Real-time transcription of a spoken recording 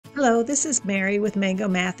Hello, this is Mary with Mango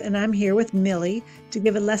Math, and I'm here with Millie to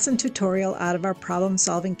give a lesson tutorial out of our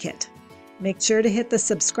problem-solving kit. Make sure to hit the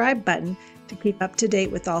subscribe button to keep up to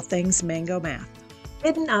date with all things Mango Math.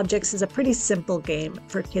 Hidden Objects is a pretty simple game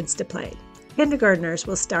for kids to play. Kindergartners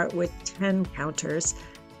will start with 10 counters.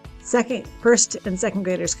 First and second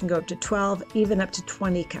graders can go up to 12, even up to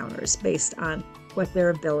 20 counters based on what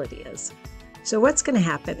their ability is. So what's going to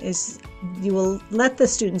happen is you will let the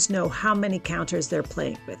students know how many counters they're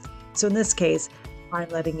playing with. So in this case, I'm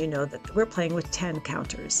letting you know that we're playing with 10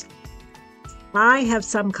 counters. I have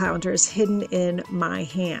some counters hidden in my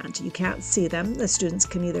hand. You can't see them. The students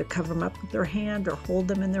can either cover them up with their hand or hold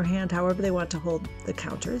them in their hand, however they want to hold the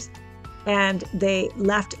counters. And they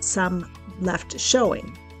left some left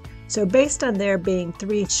showing. So based on there being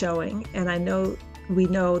 3 showing, and we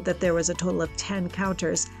know that there was a total of 10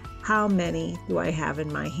 counters, how many do I have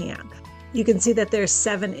in my hand? You can see that there's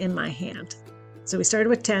 7 in my hand. So we started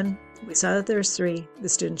with 10, we saw that there's 3, the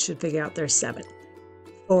students should figure out there's 7.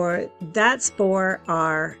 That's for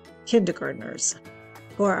our kindergartners.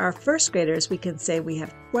 For our first graders, we can say we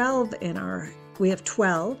have 12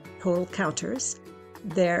 total counters.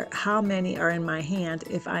 How many are in my hand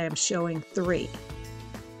if I am showing 3?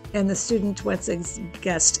 And the student, once they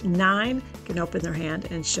guessed 9, can open their hand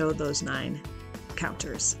and show those 9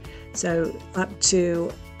 counters. So up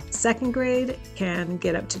to second grade can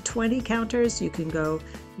get up to 20 counters. You can go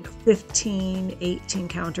 15, 18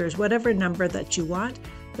 counters, whatever number that you want.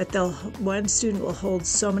 But one student will hold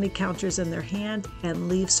so many counters in their hand and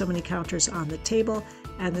leave so many counters on the table,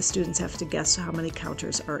 and the students have to guess how many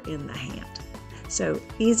counters are in the hand. So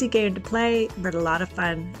easy game to play, but a lot of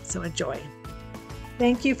fun, so enjoy.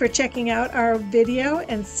 Thank you for checking out our video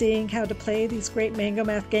and seeing how to play these great Mango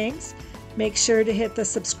Math games. Make sure to hit the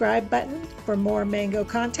subscribe button for more Mango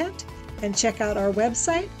content and check out our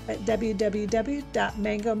website at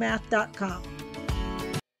www.mangomath.com.